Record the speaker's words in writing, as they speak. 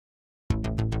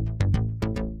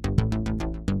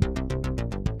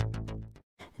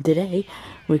Today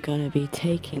we're going to be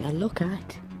taking a look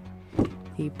at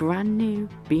the brand new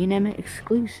B&M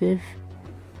exclusive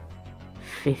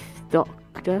 5th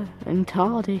Doctor and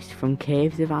TARDIS from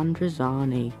Caves of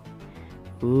Androzani.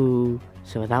 Ooh,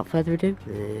 so without further ado,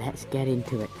 let's get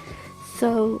into it.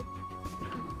 So,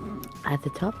 at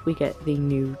the top we get the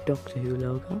new Doctor Who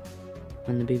logo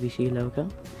and the BBC logo.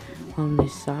 On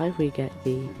this side we get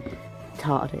the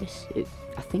TARDIS.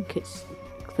 I think it's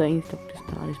 13th Doctor's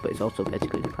TARDIS, but it's also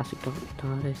basically the classic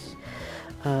Doctor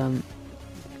TARDIS.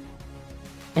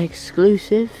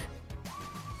 Exclusive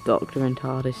Doctor and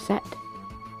TARDIS set,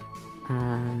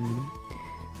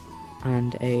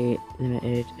 and a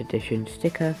limited edition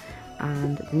sticker,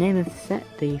 and the name of the set,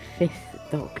 the 5th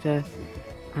Doctor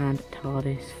and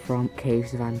TARDIS from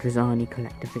Caves of Androzani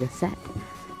collector figure set.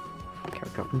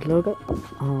 Character and logo.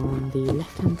 On the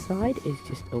left hand side is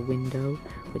just a window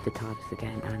with the TARDIS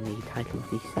again and the title of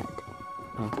the set,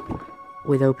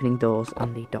 with opening doors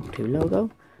and the Doctor Who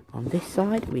logo. On this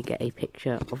side we get a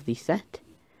picture of the set,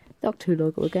 Doctor Who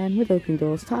logo again with opening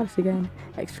doors, TARDIS again,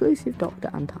 exclusive Doctor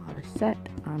and TARDIS set,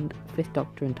 and 5th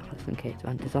Doctor and TARDIS from Caves of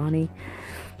Androzani.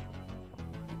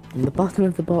 On the bottom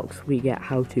of the box we get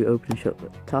how to open and shut the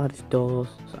TARDIS doors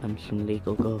and some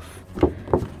legal guff.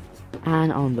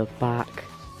 And on the back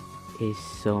is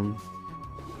some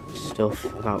stuff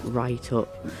about write-up.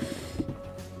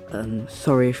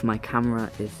 Sorry if my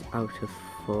camera is out of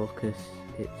focus,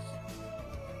 it's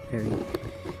very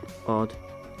odd.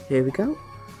 Here we go.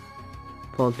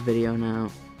 Pause the video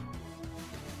now.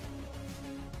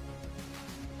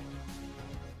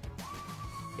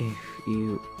 If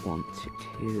you want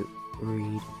to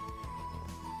read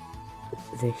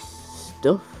this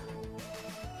stuff.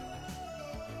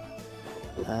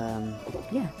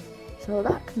 Yeah, so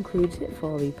that concludes it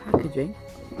for the packaging.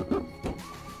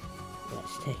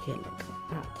 Let's take a look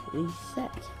at the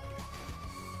set.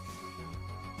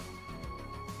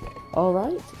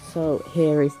 Alright, so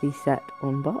here is the set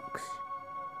unboxed.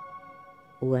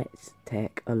 Let's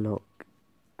take a look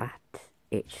at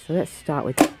it. So let's start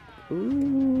with...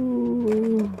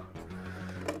 Ooh,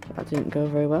 that didn't go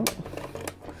very well.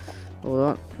 Hold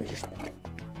on, we just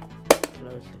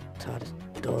close the TARDIS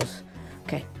doors.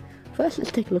 Okay, first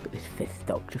let's take a look at this 5th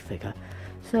Doctor figure.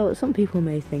 So some people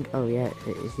may think, oh yeah,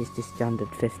 it's just a standard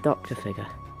 5th Doctor figure.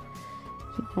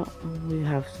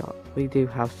 We do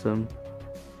have some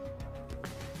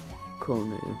cool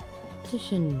new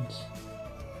positions.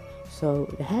 So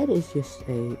the head is just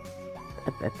a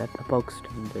bog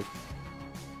standard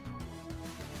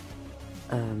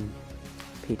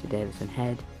Peter Davison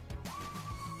head.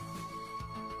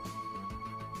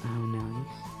 Oh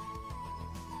nice.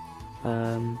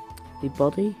 The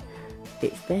body,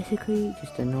 it's basically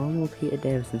just a normal Peter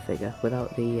Davison figure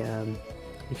without the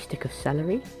stick of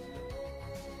celery.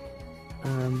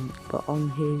 But on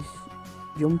his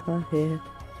jumper here,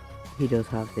 he does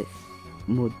have this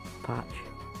mud patch,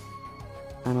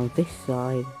 and on this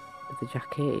side of the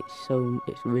jacket,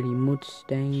 it's really mud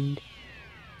stained,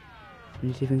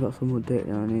 and he's even got some mud dirt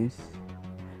on his.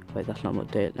 Wait, that's not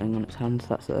mud dirt on its hands.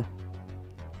 That's a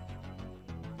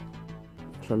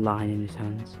line in his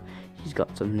hands. He's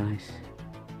got some nice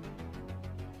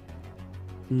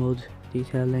mud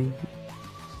detailing.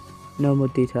 No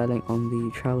mud detailing on the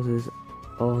trousers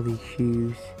or the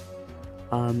shoes.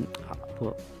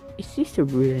 But it's just a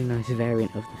really nice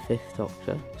variant of the 5th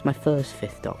Doctor. It's my first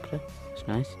 5th Doctor. It's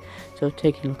nice. So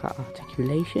taking a look at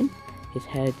articulation, his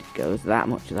head goes that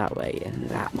much that way and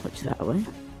that much that way.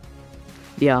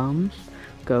 The arms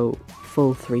go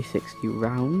full 360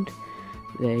 round.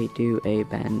 They do a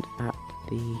bend at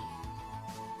the,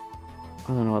 I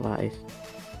don't know what that is,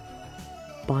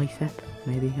 bicep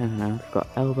maybe, I don't know. We've got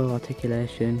elbow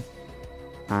articulation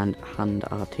and hand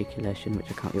articulation,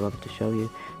 which I can't be bothered to show you.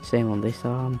 Same on this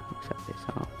arm, except this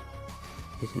arm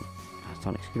isn't a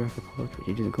sonic screwdriver cord, which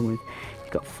it doesn't come with.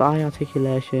 You've got thigh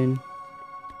articulation,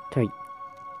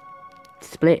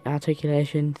 split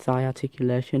articulation, thigh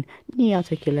articulation, knee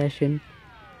articulation,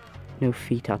 no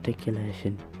feet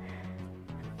articulation.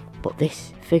 But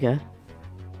this figure,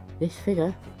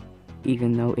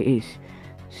 even though it is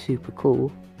super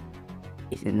cool,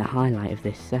 isn't the highlight of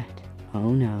this set. Oh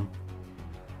no.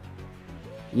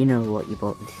 You know what you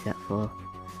bought this set for.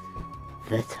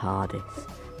 The TARDIS.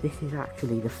 This is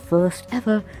actually the first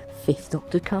ever 5th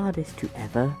Doctor TARDIS to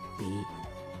ever be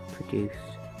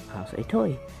produced as a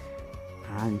toy.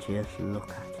 And just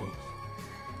look at it.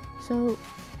 So,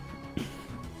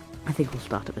 I think we'll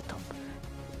start at the top.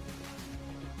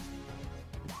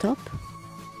 We've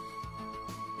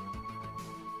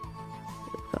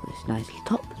got this nice little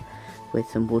top with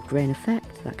some wood grain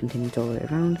effect that continues all the way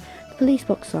around. The police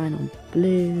box sign on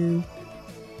blue,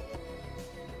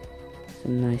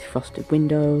 some nice frosted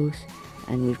windows,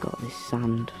 and we've got this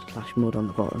sand / mud on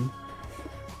the bottom.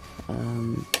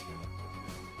 The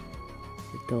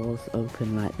doors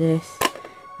open like this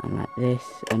and like this,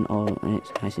 and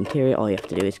it's a nice interior. All you have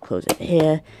to do is close it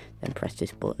here, then press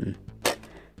this button.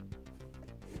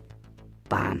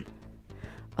 Bam.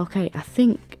 Okay, I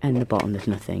think in the bottom there's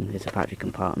nothing. There's a battery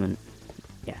compartment.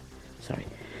 Yeah, sorry.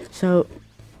 So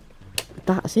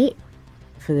that's it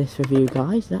for this review,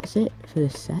 guys. That's it for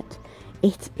this set.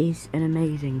 It is an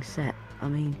amazing set. I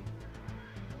mean,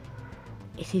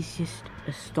 it is just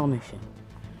astonishing.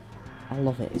 I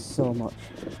love it so much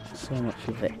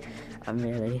of it. I'm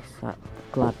really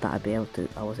glad that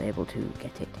I was able to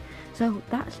get it. So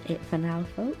that's it for now,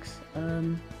 folks.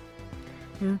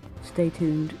 Stay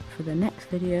tuned for the next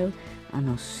video, and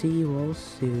I'll see you all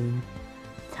soon.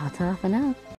 Ta-ta for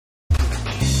now.